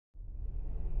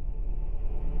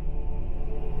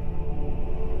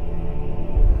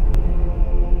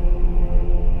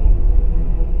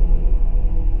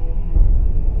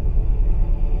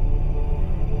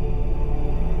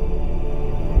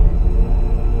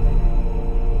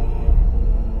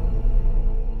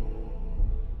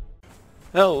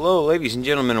Hello, ladies and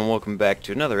gentlemen, and welcome back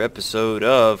to another episode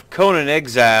of Conan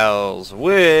Exiles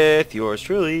with yours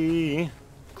truly,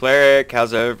 Cleric.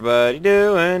 How's everybody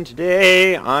doing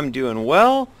today? I'm doing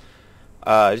well.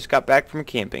 I just got back from a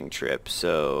camping trip,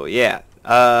 so yeah.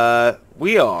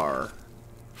 We are,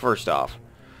 first off,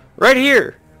 right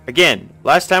here. Again,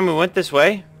 last time we went this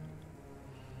way.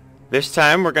 This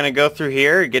time we're going to go through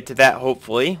here and get to that,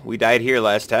 hopefully. We died here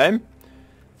last time.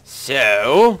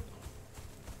 So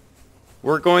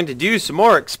we're going to do some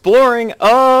more exploring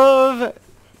of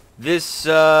this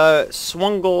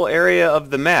Swungle area of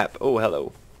the map. Oh,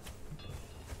 hello.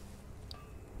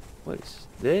 What is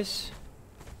this?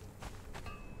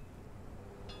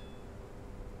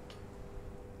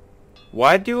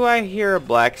 Why do I hear a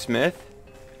blacksmith?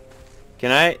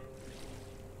 Can I?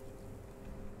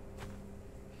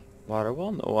 Water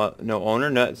well? No, no owner.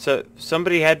 No. So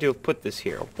somebody had to have put this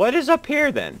here. What is up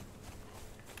here then?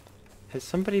 Has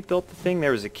somebody built the thing?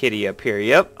 There was a kitty up here.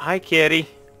 Yep. Hi, kitty.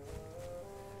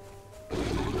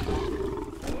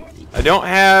 I don't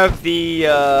have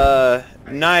the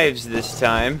knives this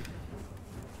time.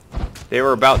 They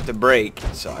were about to break,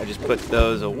 so I just put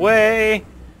those away.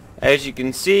 As you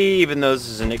can see, even though this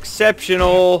is an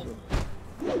exceptional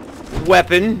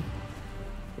weapon,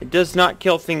 it does not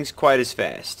kill things quite as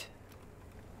fast.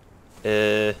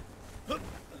 We're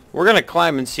gonna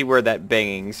climb and see where that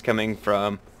banging's coming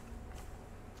from.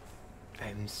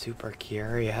 I'm super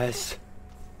curious.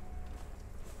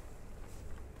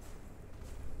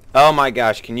 Oh my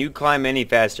gosh, can you climb any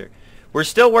faster? We're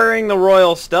still wearing the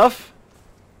royal stuff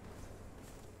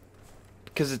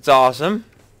because it's awesome.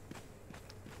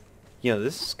 You know,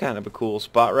 this is kind of a cool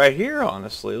spot right here,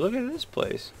 honestly. Look at this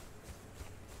place.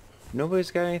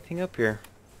 Nobody's got anything up here.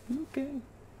 Okay.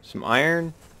 Some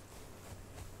iron.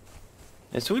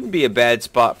 This wouldn't be a bad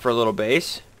spot for a little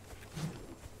base.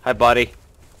 Hi, buddy.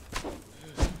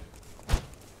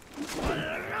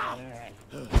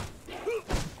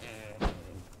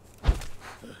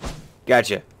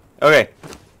 Gotcha. Okay.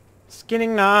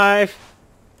 Skinning knife.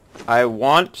 I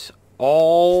want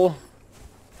all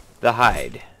the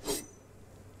hide.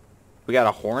 We got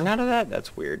a horn out of that?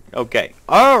 That's weird. Okay.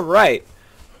 Alright.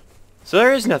 So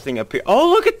there is nothing up here. Oh,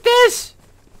 look at this!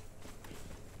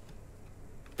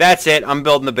 That's it. I'm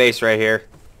building the base right here.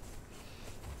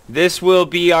 This will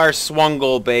be our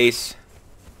Swungle base.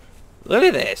 Look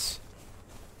at this.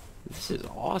 This is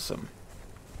awesome.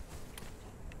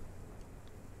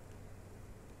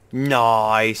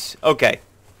 Nice. Okay.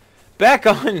 Back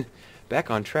on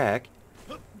track.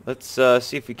 Let's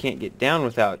see if we can't get down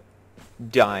without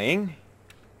dying.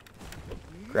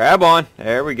 Grab on.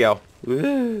 There we go.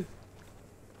 Woo.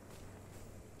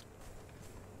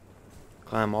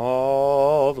 Climb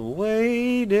all the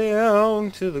way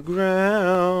down to the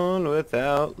ground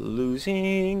without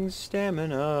losing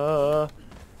stamina.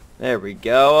 There we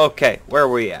go. Okay, where are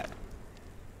we at?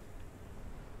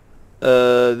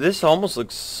 This almost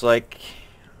looks like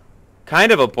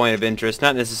kind of a point of interest.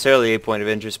 Not necessarily a point of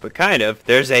interest, but kind of.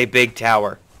 There's a big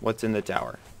tower. What's in the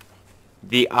tower?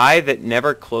 The eye that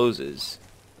never closes.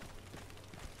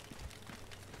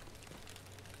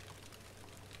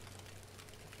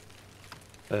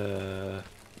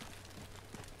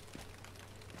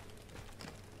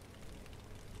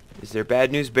 Is there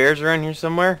bad news bears around here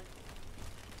somewhere?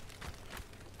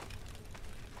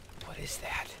 What is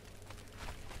that?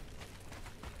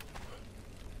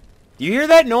 Do you hear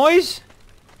that noise?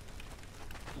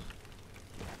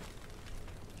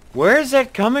 Where is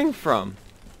that coming from?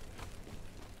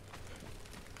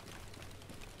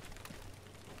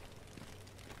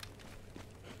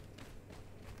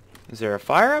 Is there a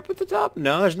fire up at the top?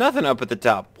 No, there's nothing up at the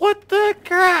top. What the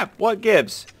crap? What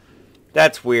gives?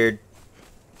 That's weird.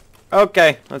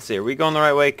 Okay, let's see. Are we going the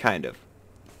right way? Kind of.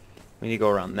 We need to go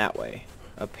around that way.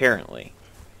 Apparently.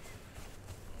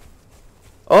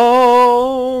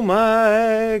 Oh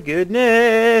my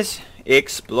goodness.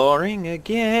 Exploring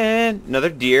again. Another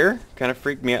deer. Kind of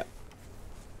freaked me out.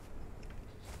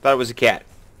 Thought it was a cat.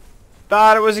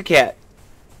 Thought it was a cat.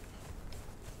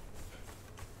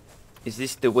 Is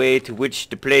this the way to which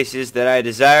the places that I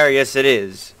desire? Yes, it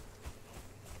is.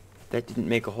 That didn't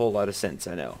make a whole lot of sense,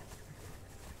 I know.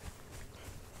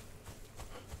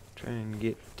 Try and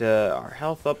get our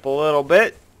health up a little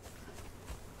bit.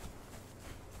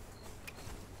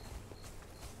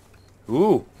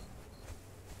 Ooh.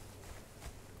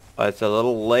 Oh, it's a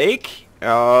little lake.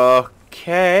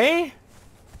 Okay.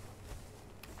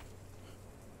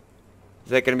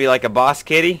 Is that going to be like a boss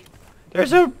kitty?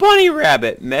 There's a bunny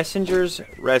rabbit. Messenger's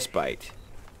respite.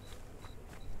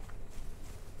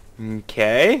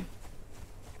 Okay.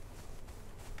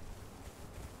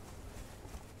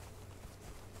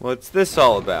 What's this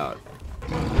all about?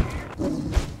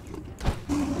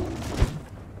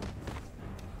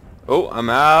 Oh,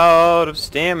 I'm out of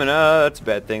stamina. That's a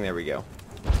bad thing. There we go.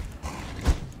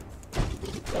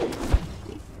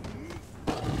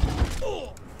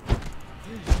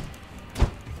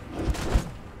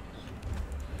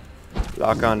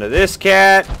 Lock onto this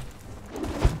cat.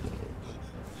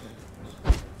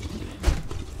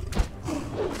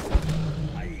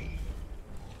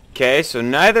 Okay, so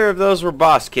neither of those were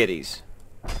boss kitties.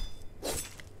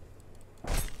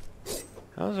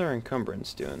 How's our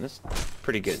encumbrance doing? That's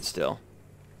pretty good still.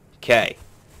 Okay.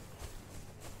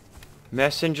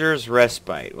 Messenger's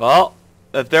respite. Well,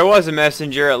 if there was a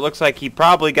messenger, it looks like he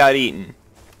probably got eaten.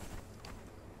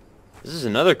 This is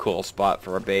another cool spot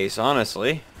for a base,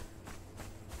 honestly.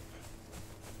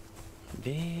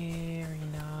 Very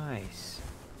nice.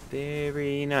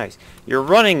 Very nice. You're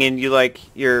running and you like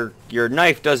your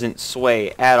knife doesn't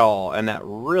sway at all, and that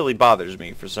really bothers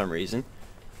me for some reason.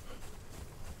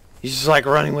 He's just like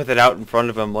running with it out in front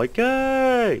of him like,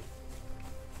 hey!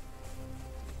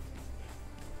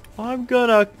 I'm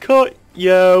gonna cut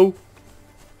you!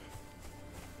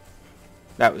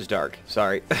 That was dark.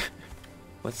 Sorry.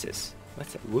 What's this?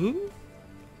 What's that? Woo?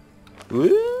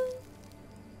 Woo?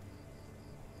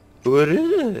 What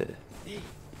is it?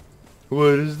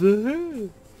 What is that?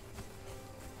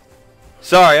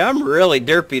 Sorry, I'm really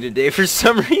derpy today for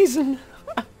some reason.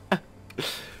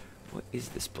 What is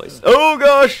this place? Oh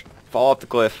gosh! Fall off the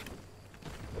cliff.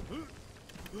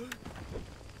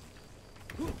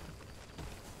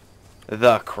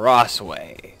 The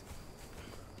Crossway.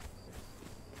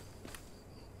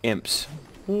 Imps.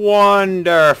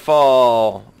 Wonderful!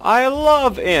 I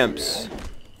love imps.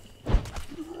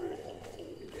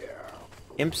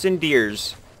 Imps and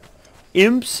deers.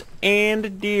 Imps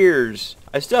and deers.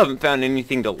 I still haven't found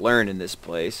anything to learn in this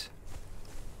place.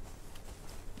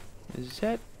 Is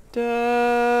that,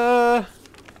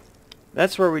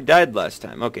 that's where we died last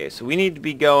time. Okay, so we need to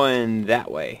be going that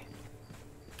way.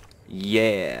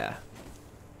 Yeah.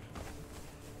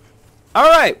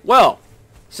 Alright, well,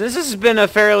 since this has been a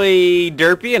fairly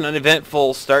derpy and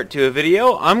uneventful start to a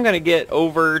video, I'm going to get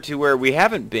over to where we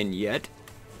haven't been yet.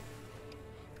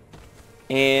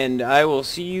 And I will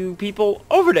see you people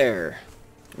over there.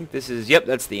 I think this is, yep,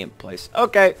 that's the imp place.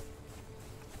 Okay.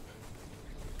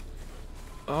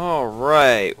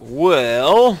 Alright,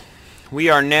 well, we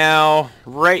are now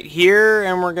right here,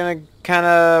 and we're going to kind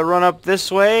of run up this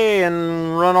way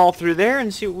and run all through there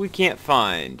and see what we can't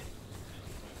find.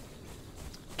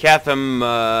 Catham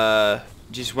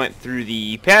just went through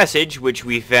the passage, which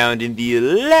we found in the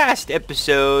last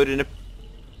episode. And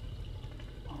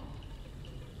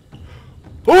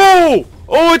oh!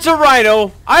 Oh, it's a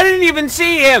rhino! I didn't even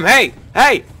see him! Hey!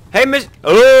 Hey! Hey, miss...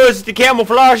 Oh, it's the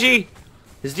camouflagey!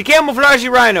 It's the camouflagey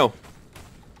rhino!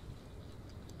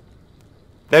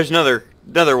 There's another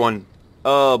one.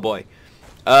 Oh, boy.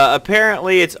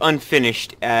 Apparently it's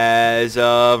unfinished as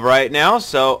of right now,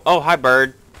 so... Oh, hi,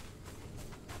 bird.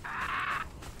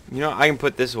 You know, I can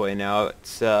put this away now.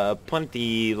 It's,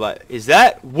 plenty... Is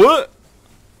that... What?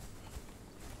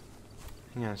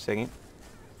 Hang on a second.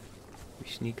 We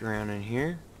sneak around in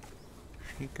here.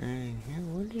 Sneak around in here.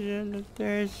 What did that look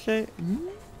there say? Hmm?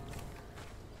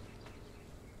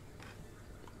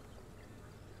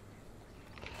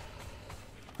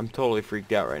 I'm totally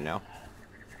freaked out right now.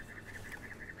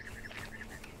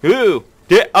 Ooh!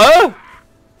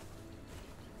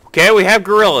 Okay, we have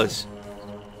gorillas.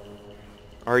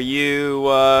 Are you,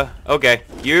 okay.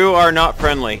 You are not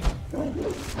friendly.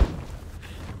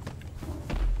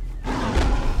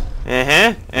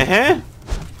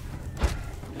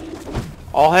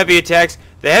 All heavy attacks.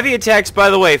 The heavy attacks, by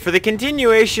the way, for the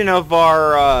continuation of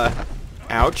our,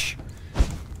 ouch.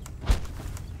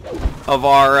 Of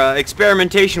our,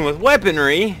 experimentation with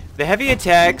weaponry, the heavy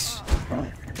attacks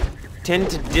tend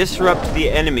to disrupt the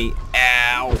enemy.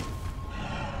 Ow!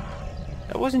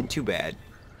 That wasn't too bad.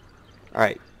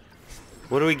 Alright.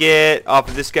 What do we get off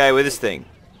of this guy with this thing?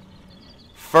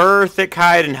 Fur, thick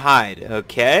hide, and hide.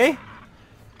 Okay.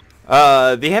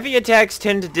 The heavy attacks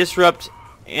tend to disrupt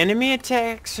enemy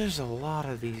attacks. There's a lot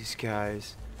of these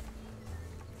guys.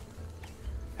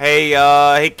 Hey,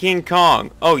 hey, King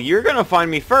Kong. Oh, you're gonna find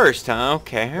me first, huh?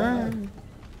 Okay.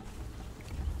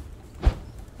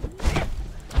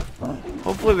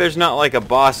 Hopefully there's not like a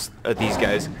boss of these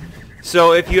guys.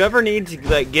 So if you ever need to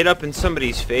like get up in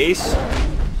somebody's face,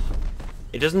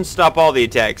 it doesn't stop all the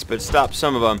attacks, but stops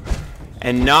some of them,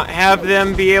 and not have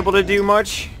them be able to do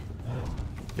much.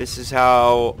 This is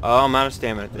how... Oh, I'm out of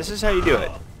stamina. This is how you do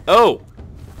it. Oh!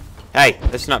 Hey,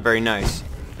 that's not very nice.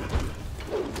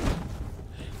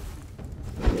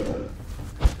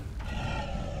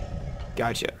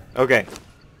 Gotcha. Okay.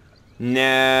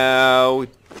 Now...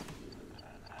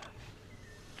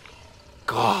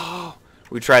 Oh,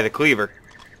 we try the cleaver.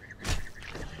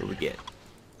 What do we get?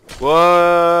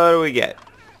 What do we get?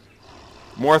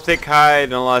 More thick hide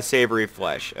and a lot of savory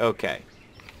flesh. Okay.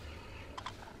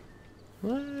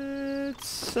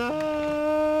 Let's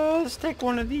take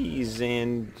one of these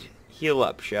and heal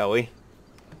up, shall we?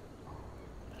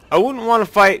 I wouldn't want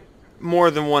to fight more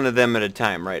than one of them at a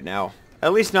time right now.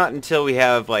 At least not until we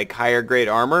have, like, higher grade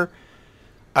armor.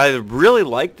 I really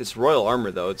like this royal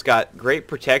armor, though. It's got great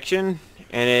protection,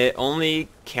 and it only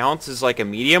counts as, like, a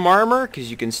medium armor,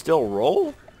 because you can still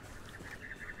roll.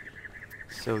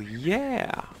 So,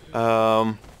 yeah.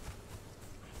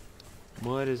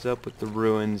 What is up with the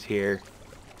ruins here?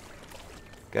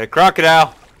 Got a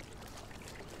crocodile.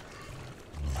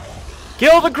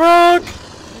 Kill the croc!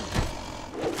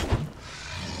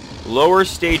 Lower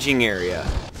staging area.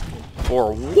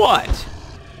 For what?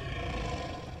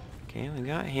 Okay, we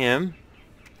got him.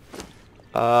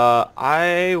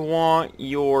 I want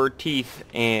your teeth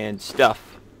and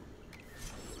stuff.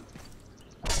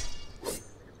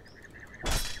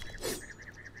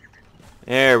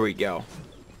 There we go.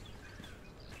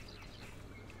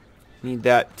 Need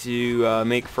that to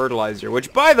make fertilizer,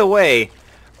 which, by the way,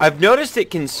 I've noticed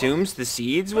it consumes the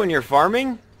seeds when you're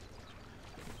farming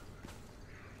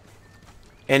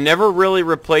and never really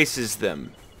replaces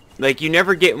them. Like, you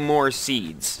never get more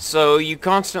seeds, so you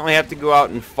constantly have to go out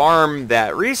and farm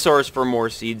that resource for more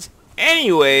seeds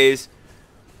anyways.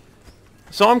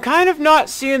 So I'm kind of not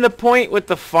seeing the point with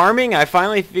the farming. I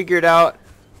finally figured out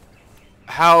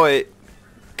how it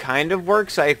kind of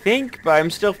works, I think, but I'm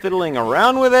still fiddling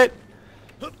around with it.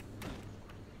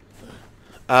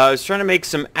 I was trying to make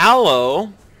some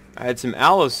aloe. I had some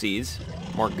aloe seeds.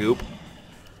 More goop.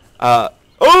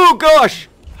 Oh gosh!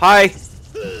 Hi.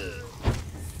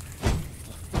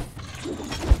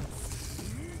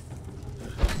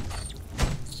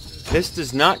 This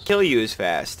does not kill you as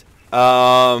fast. Where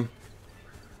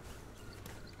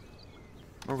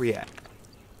are we at?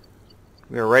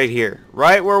 We are right here.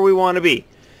 Right where we want to be.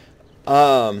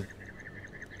 More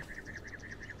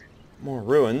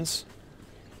ruins.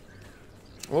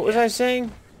 What was I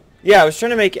saying? Yeah, I was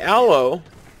trying to make aloe.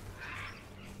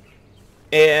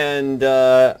 And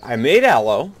I made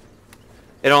aloe.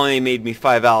 It only made me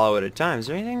 5 aloe at a time. Is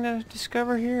there anything to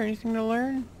discover here? Anything to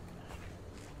learn?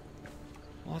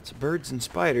 Lots of birds and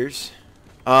spiders.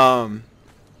 But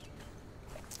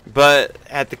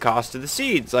at the cost of the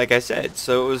seeds, like I said.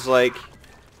 So it was like,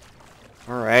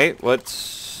 alright,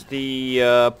 what's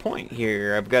the point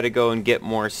here? I've got to go and get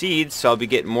more seeds, so I'll be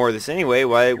getting more of this anyway.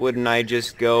 Why wouldn't I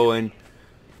just go and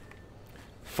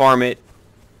farm it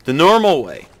the normal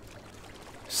way?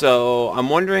 So I'm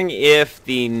wondering if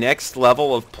the next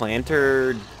level of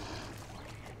planter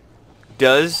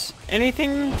does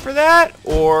anything for that,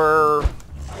 or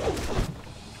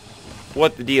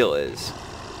what the deal is.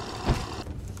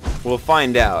 We'll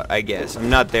find out, I guess. I'm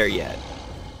not there yet.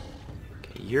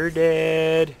 Okay, you're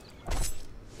dead.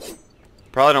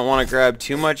 Probably don't want to grab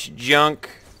too much junk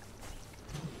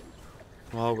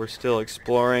while we're still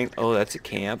exploring. Oh, that's a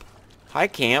camp. Hi,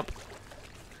 camp.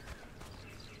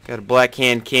 Got a black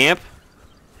hand camp.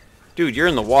 Dude, you're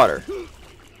in the water.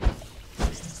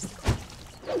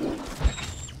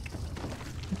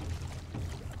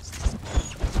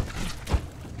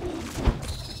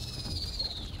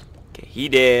 Okay, he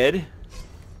dead.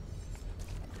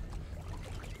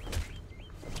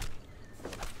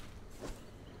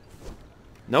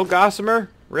 No gossamer?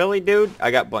 Really, dude?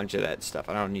 I got a bunch of that stuff.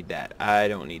 I don't need that. I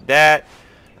don't need that.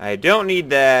 I don't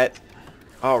need that.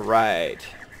 Alright.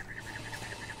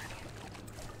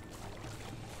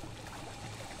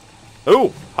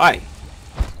 Oh, hi.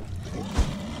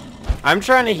 I'm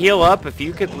trying to heal up. If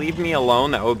you could leave me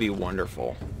alone, that would be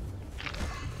wonderful.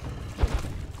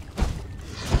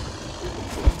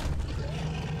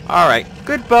 Alright,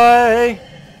 goodbye.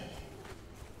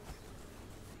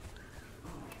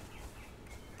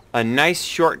 A nice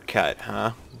shortcut,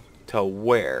 huh? To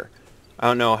where? I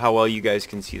don't know how well you guys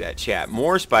can see that, chat.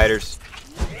 More spiders.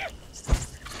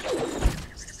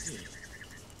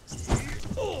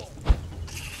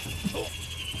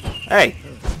 Hey!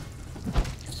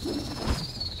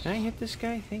 Can I hit this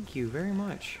guy? Thank you very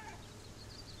much.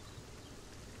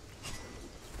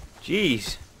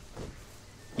 Jeez.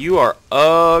 You are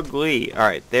ugly.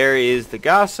 Alright, there is the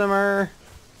gossamer.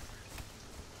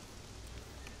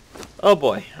 Oh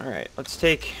boy. Alright, let's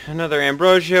take another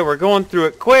ambrosia. We're going through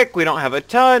it quick. We don't have a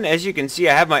ton. As you can see,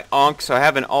 I have my Ankh, so I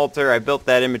have an altar. I built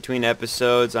that in between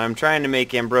episodes. I'm trying to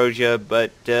make ambrosia,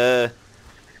 but I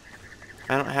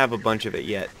don't have a bunch of it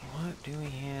yet. What do we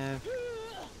have?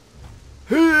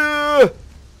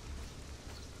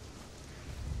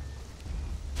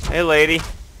 Hey, lady.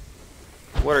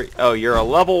 What are? Oh, you're a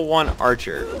level 1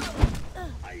 archer.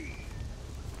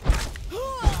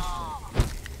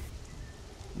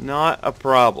 Not a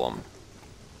problem.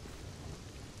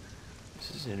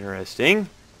 This is interesting.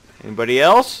 Anybody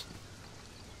else?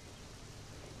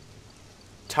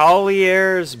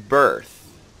 Talier's birth.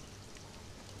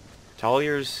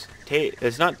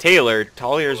 It's not Taylor.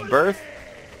 Talier's birth.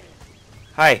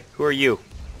 Hi, who are you?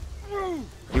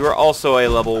 You are also a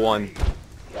level 1.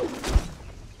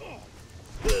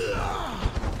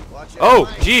 Oh,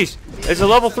 jeez. It's a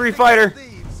level 3 fighter.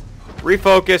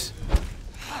 Refocus.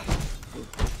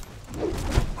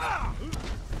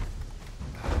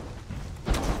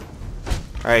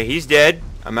 Alright, he's dead.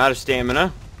 I'm out of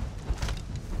stamina.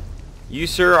 You,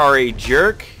 sir, are a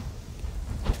jerk.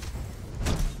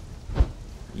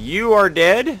 You are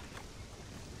dead.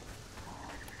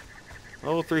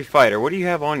 Level 3 fighter. What do you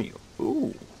have on you?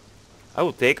 Ooh. I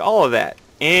will take all of that.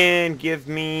 And give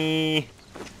me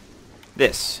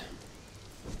this.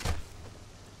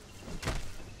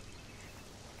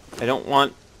 I don't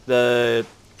want the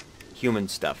human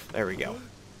stuff. There we go.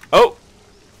 Oh!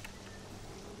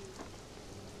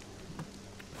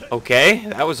 Okay,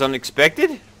 that was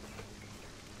unexpected.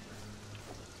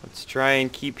 Let's try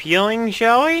and keep healing,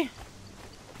 shall we?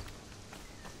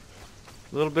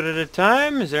 A little bit at a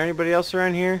time. Is there anybody else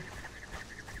around here?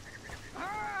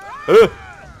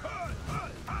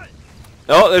 Oh,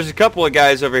 there's a couple of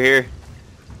guys over here.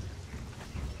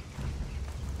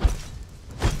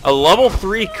 A level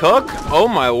 3 cook? Oh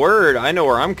my word, I know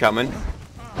where I'm coming.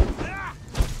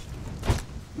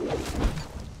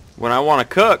 When I want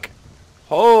to cook.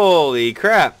 Holy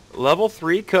crap. Level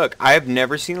 3 cook. I have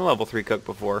never seen a level 3 cook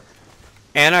before.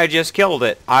 And I just killed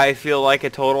it. I feel like a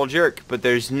total jerk, but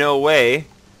there's no way.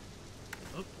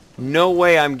 No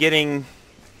way I'm getting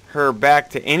her back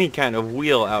to any kind of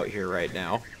wheel out here right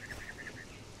now. Is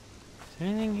there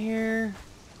anything here?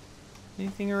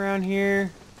 Anything around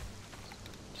here?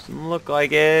 Doesn't look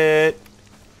like it.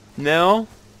 No?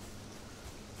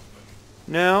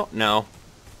 No? No.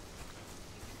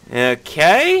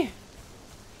 Okay.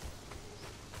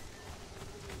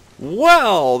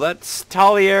 Well, that's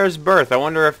Talier's birth. I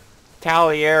wonder if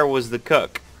Talier was the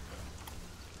cook.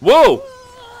 Whoa!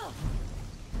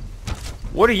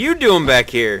 What are you doing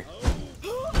back here?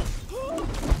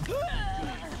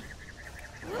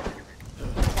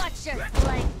 Watch your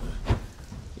flank.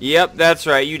 Yep, that's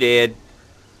right, you did. I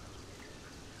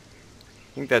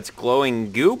think that's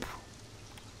glowing goop.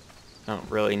 I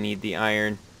don't really need the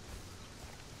iron.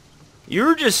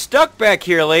 You're just stuck back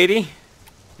here, lady.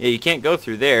 Yeah, you can't go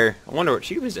through there. I wonder what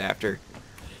she was after.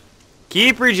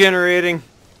 Keep regenerating.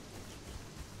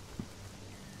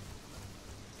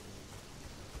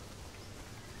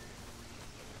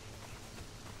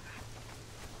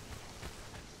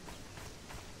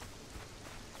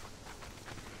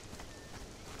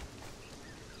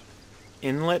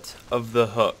 Inlet of the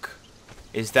hook.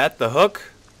 Is that the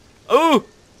hook? Oh!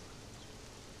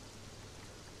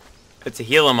 It's a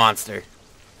Gila monster.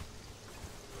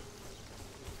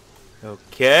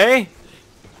 Okay.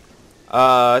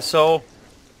 So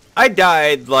I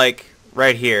died like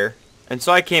right here, and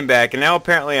so I came back, and now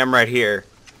apparently I'm right here.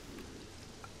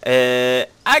 I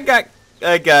got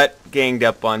ganged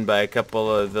up on by a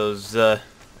couple of those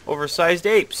oversized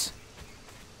apes.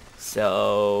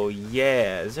 So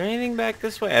yeah, is there anything back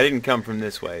this way? I didn't come from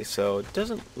this way, so it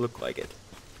doesn't look like it.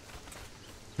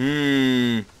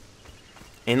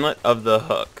 Inlet of the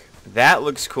hook. That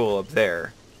looks cool up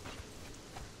there.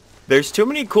 There's too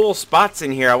many cool spots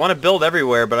in here. I want to build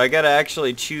everywhere, but I gotta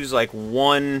actually choose like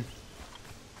one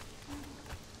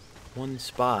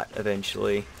spot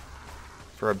eventually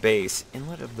for a base.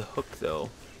 Inlet of the hook, though.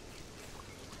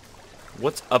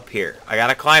 What's up here? I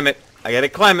gotta climb it. I gotta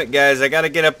climb it, guys. I gotta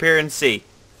get up here and see.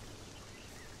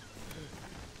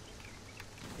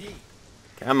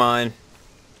 Come on.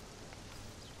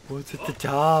 What's at the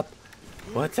top?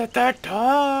 What's at the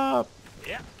top?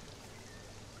 Yeah.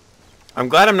 I'm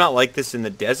glad I'm not like this in the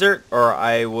desert, or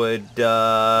I would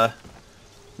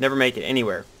never make it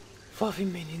anywhere. Fluffy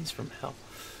minions from hell.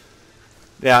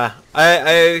 Yeah,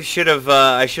 I should have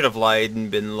lied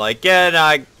and been like, yeah, no,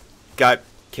 I got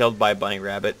killed by a bunny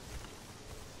rabbit.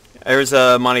 There was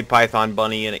a Monty Python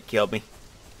bunny and it killed me.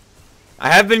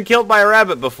 I have been killed by a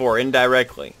rabbit before,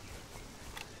 indirectly.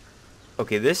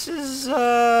 Okay, this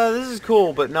is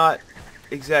cool, but not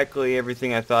exactly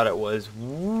everything I thought it was.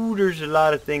 Woo, there's a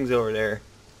lot of things over there.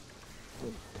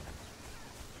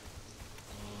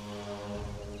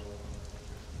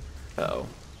 Uh-oh.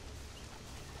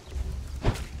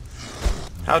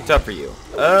 How tough are you?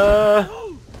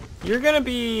 You're gonna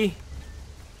be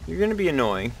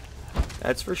annoying.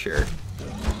 That's for sure.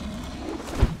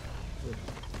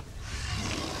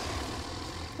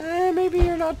 Maybe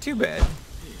you're not too bad.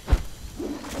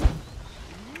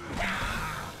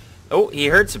 Oh, he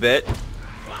hurts a bit.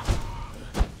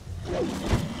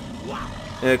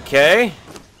 Okay.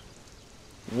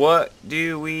 What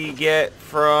do we get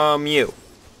from you?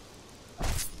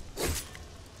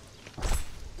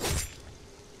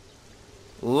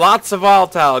 Lots of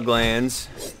volatile glands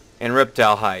and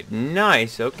reptile hide.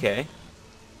 Nice, okay.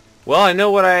 Well, I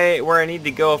know where I need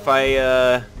to go if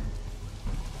I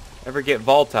ever get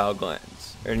volatile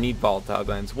glands. Or need volatile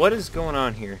glands. What is going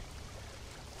on here?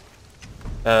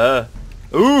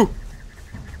 Ooh!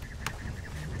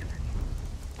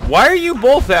 Why are you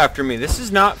both after me? This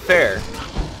is not fair.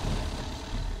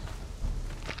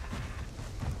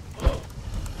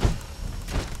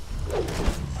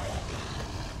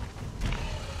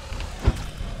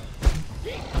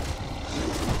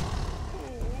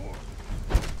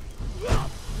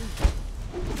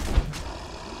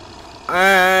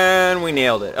 And we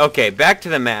nailed it. Okay, back to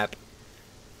the map.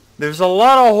 There's a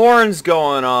lot of horns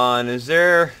going on. Is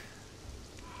there...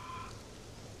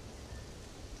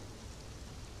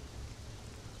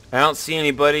 I don't see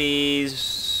anybody's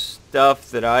stuff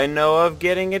that I know of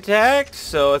getting attacked,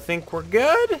 so I think we're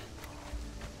good.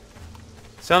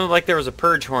 Sounded like there was a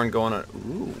purge horn going on.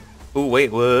 Ooh. Ooh,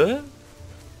 wait, what?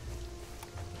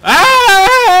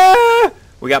 Ah!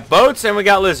 We got boats and we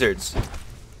got lizards.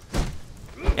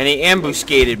 And he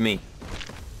ambuscaded me.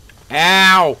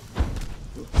 Ow!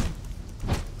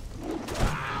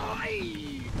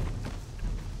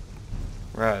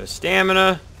 We're out of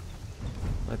stamina.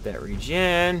 Let that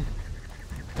regen.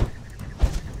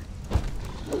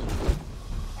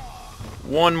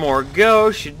 One more go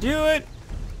should do it.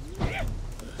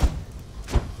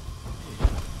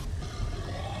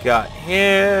 Got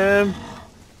him.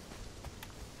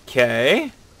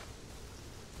 Okay.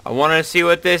 I want to see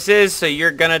what this is, so you're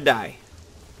gonna die.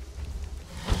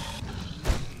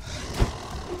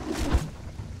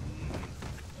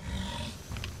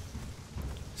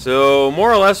 So,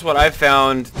 more or less what I've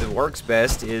found that works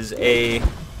best is a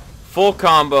full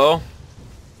combo,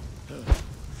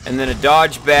 and then a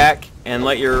dodge back, and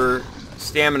let your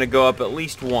stamina go up at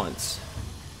least once.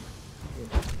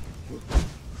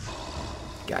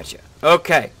 Gotcha.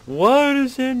 Okay. What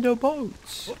is in the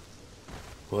boats?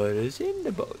 What is in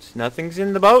the boats? Nothing's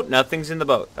in the boat. Nothing's in the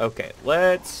boat. Okay,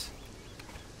 let's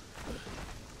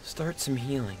start some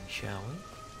healing, shall we?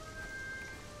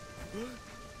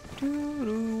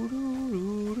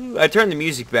 I turned the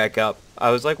music back up.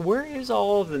 I was like, where is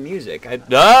all of the music? I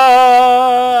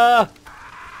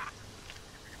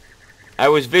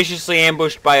was viciously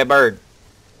ambushed by a bird.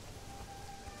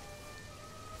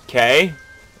 Okay.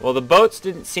 Well, the boats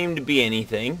didn't seem to be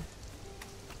anything.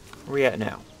 Where are we at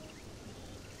now?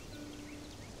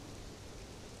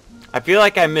 I feel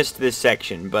like I missed this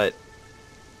section, but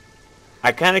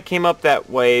I kind of came up that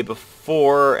way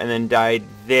before and then died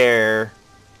there.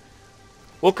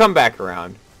 We'll come back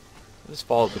around. Let's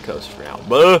follow the coast for now.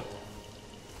 Buh!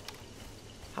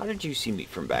 How did you see me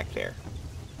from back there?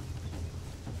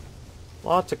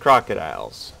 Lots of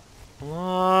crocodiles.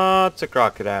 Lots of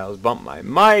crocodiles. Bump my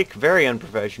mic. Very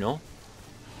unprofessional.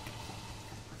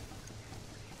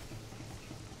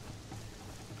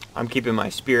 I'm keeping my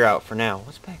spear out for now.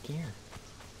 What's back here?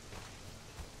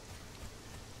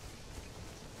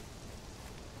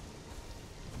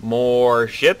 More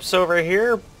ships over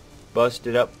here.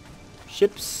 Busted up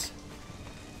ships.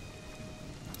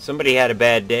 Somebody had a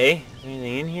bad day. Is there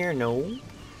anything in here? No.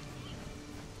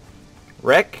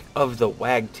 Wreck of the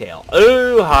Wagtail.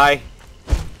 Oh, hi.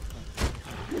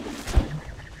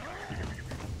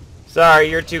 Sorry,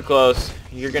 you're too close.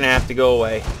 You're gonna have to go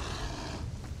away.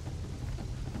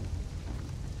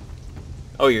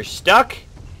 Oh, you're stuck?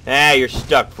 Ah, you're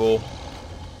stuck, fool.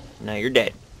 Now you're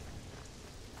dead.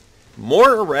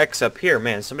 More wrecks up here.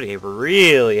 Man, somebody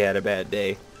really had a bad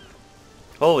day.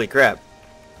 Holy crap.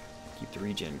 Keep the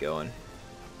regen going.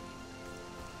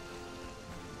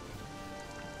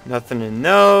 Nothing in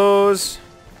those.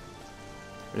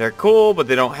 They're cool, but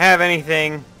they don't have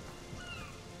anything.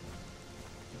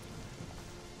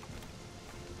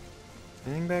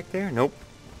 Anything back there? Nope.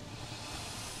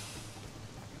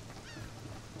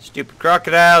 Stupid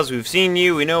crocodiles. We've seen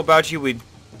you. We know about you.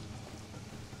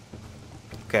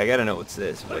 Okay, I gotta know what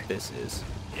this is.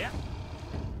 Yeah.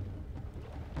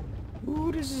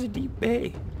 Ooh, this is a deep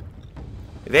bay.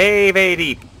 Very, very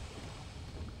deep.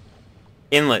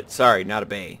 Inlet. Sorry, not a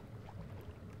bay.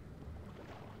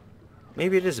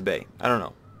 Maybe it is a bay. I don't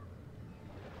know.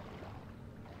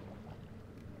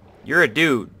 You're a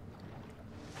dude.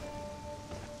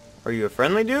 Are you a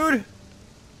friendly dude?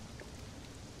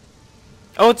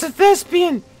 Oh, it's a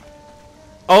thespian!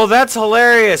 Oh, that's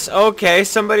hilarious. Okay,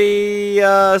 somebody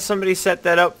set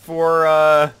that up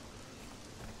for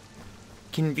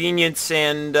convenience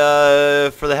and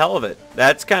for the hell of it.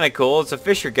 That's kind of cool. It's a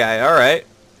fisher guy. All right.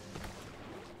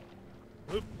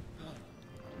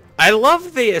 I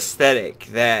love the aesthetic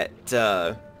that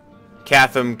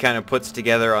Catham kind of puts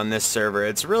together on this server.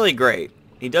 It's really great.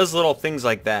 He does little things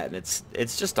like that, and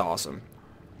it's just awesome.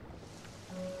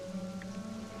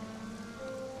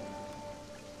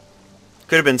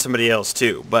 Could have been somebody else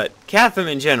too, but Catham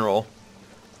in general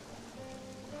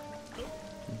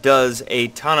does a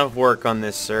ton of work on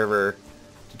this server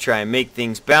to try and make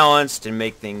things balanced and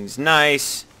make things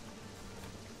nice.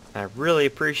 I really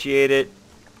appreciate it.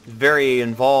 Very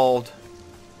involved.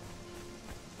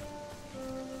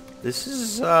 This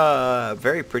is a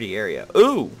very pretty area.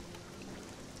 Ooh!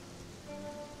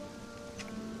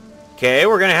 Okay,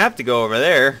 we're gonna have to go over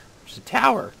there. There's a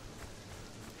tower.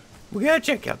 We gotta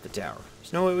check out the tower.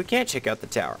 There's no way we can't check out the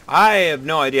tower. I have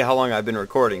no idea how long I've been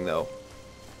recording, though.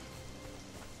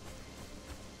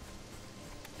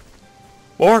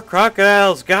 More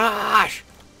crocodiles! Gosh!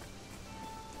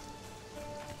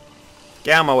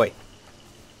 Get out of my way.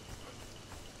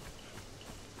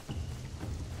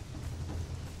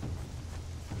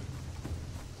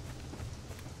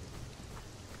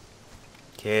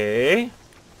 Okay.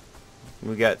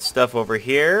 We got stuff over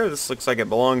here. This looks like it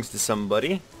belongs to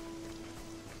somebody.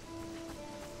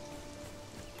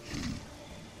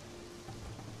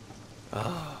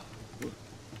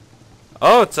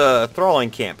 Oh, it's a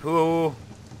thralling camp. Who?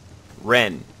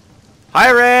 Ren.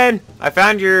 Hi, Ren! I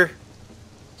found your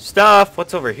stuff.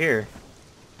 What's over here?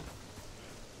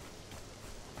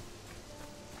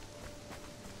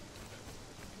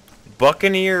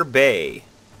 Buccaneer Bay.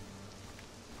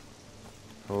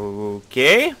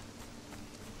 Okay.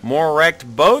 More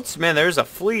wrecked boats? Man, there's a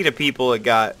fleet of people that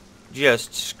got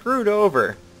just screwed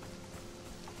over.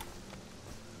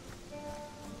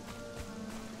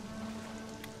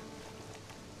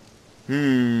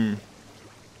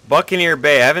 Buccaneer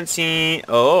Bay. I haven't seen...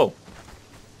 Oh.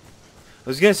 I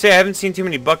was going to say I haven't seen too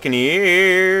many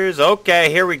buccaneers. Okay,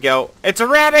 here we go. It's a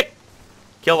rabbit!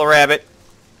 Kill the rabbit.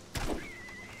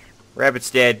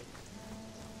 Rabbit's dead.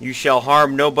 You shall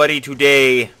harm nobody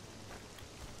today.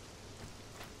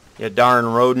 You darn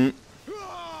rodent.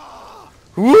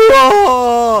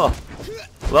 Whoa!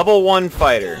 Level 1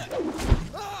 fighter.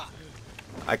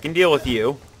 I can deal with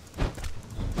you.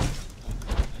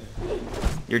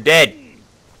 You're dead.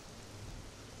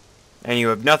 And you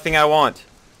have nothing I want.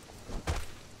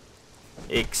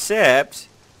 Except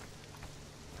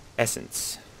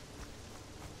essence.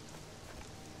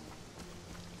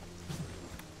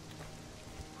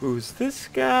 Who's this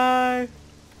guy?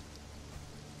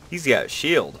 He's got a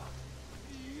shield.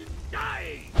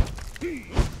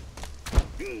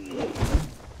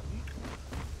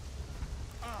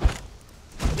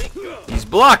 He's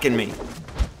blocking me.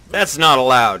 That's not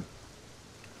allowed.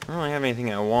 I don't really have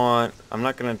anything I want. I'm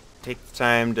not gonna take the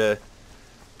time to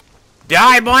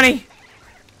die, bunny!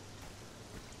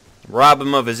 Rob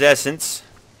him of his essence.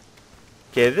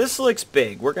 Okay, this looks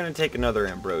big. We're gonna take another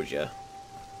ambrosia.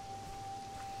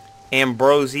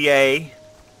 Ambrosier.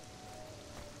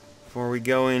 Before we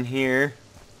go in here.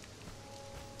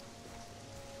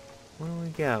 What do we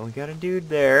got? We got a dude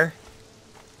there.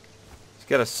 He's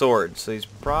got a sword, so he's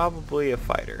probably a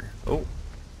fighter. Oh.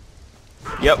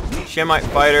 Yep, Shemite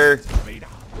fighter.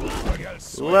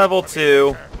 Level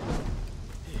 2.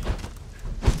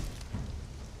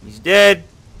 He's dead.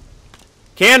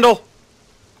 Candle!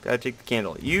 Gotta take the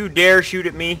candle. You dare shoot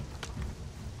at me?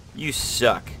 You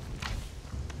suck.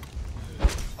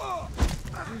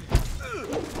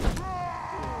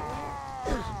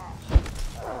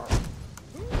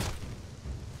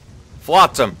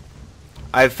 Flotsam.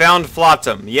 I've found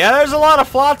Flotsam. Yeah, there's a lot of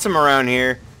Flotsam around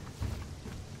here.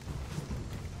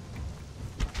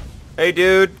 Hey,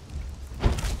 dude.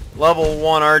 Level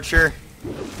 1 archer.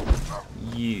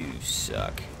 You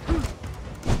suck.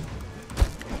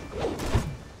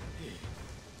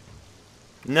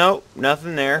 Nope,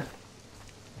 nothing there.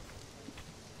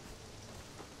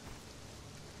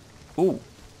 Ooh.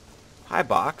 Hi,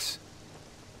 box.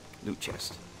 Loot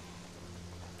chest.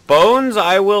 Bones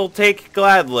I will take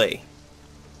gladly.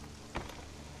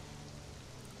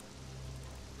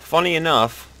 Funny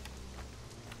enough,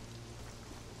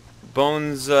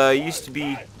 bones used to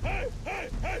be...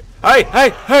 Hey, hey,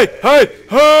 hey, hey,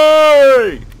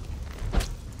 hey!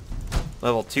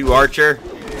 Level 2 archer.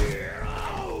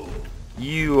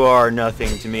 You are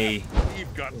nothing to me.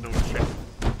 You've got no chance.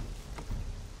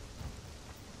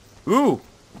 Ooh.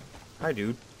 Hi,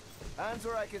 dude. Hands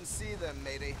where I can see them,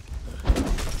 matey.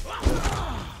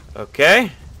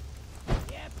 Okay.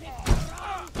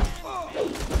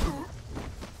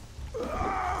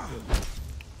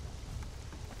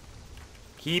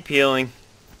 Keep healing.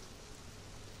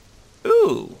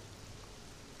 Ooh.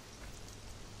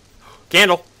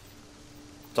 Candle.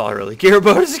 That's all I really care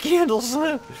about is candles.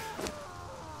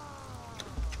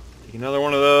 Take another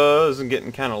one of those. I'm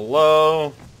getting kind of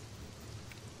low.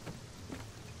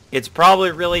 It's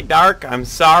probably really dark. I'm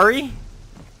sorry.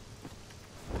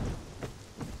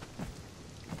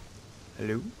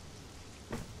 Hello?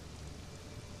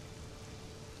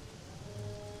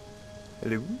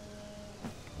 Hello?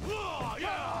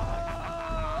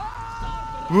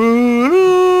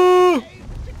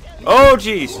 Oh,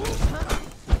 jeez.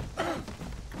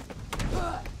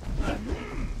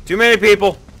 Too many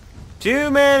people. Too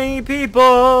many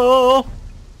people.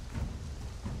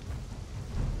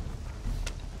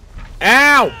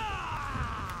 Ow!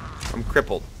 I'm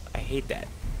crippled. I hate that.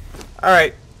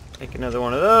 Alright. Take another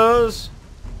one of those.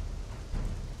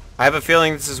 I have a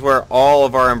feeling this is where all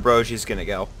of our ambrosia is going to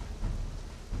go.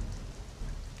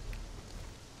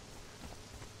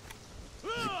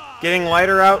 Is it getting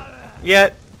lighter out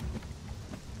yet?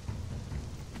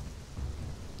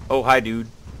 Oh, hi, dude.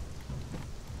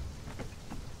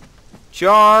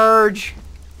 Charge!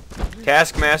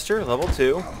 Taskmaster, level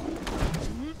 2.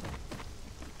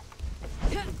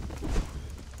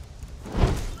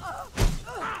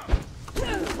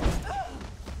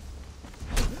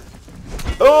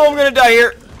 Oh, I'm gonna die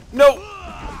here. No.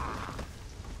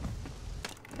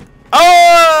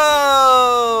 Oh,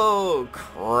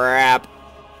 crap.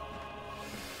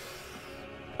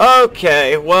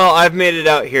 Okay, well, I've made it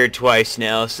out here twice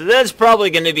now, so that's probably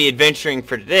going to be adventuring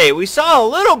for today. We saw a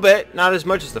little bit, not as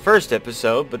much as the first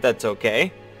episode, but that's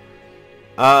okay.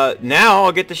 Now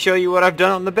I'll get to show you what I've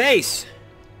done on the base.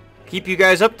 Keep you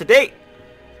guys up to date.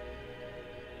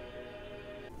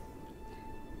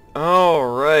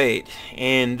 Alright,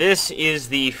 and this is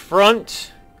the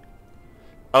front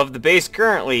of the base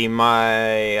currently.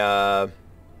 My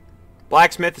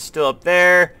blacksmith is still up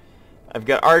there. I've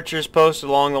got archers posted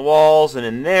along the walls, and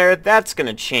in there, that's going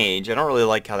to change. I don't really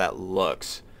like how that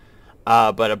looks.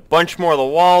 But a bunch more of the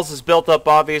walls is built up,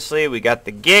 obviously. We got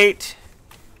the gate.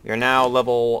 We are now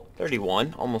level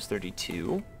 31, almost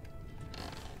 32.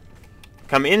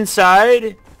 Come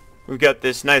inside. We've got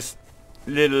this nice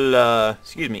little,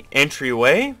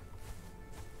 entryway.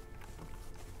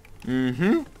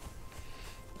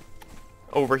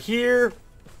 Over here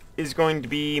is going to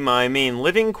be my main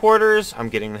living quarters. I'm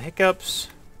getting the hiccups.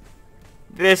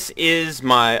 This is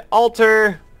my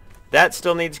altar. That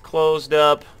still needs closed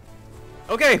up.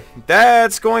 Okay,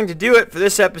 that's going to do it for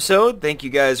this episode. Thank you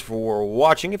guys for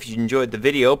watching. If you enjoyed the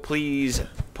video, please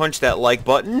punch that like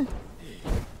button.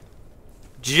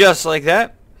 Just like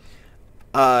that.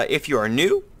 If you are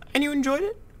new and you enjoyed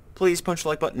it, please punch the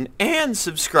like button and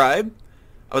subscribe.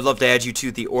 I would love to add you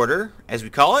to the order, as we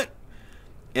call it.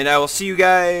 And I will see you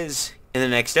guys in the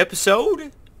next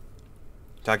episode.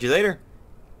 Talk to you later.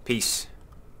 Peace.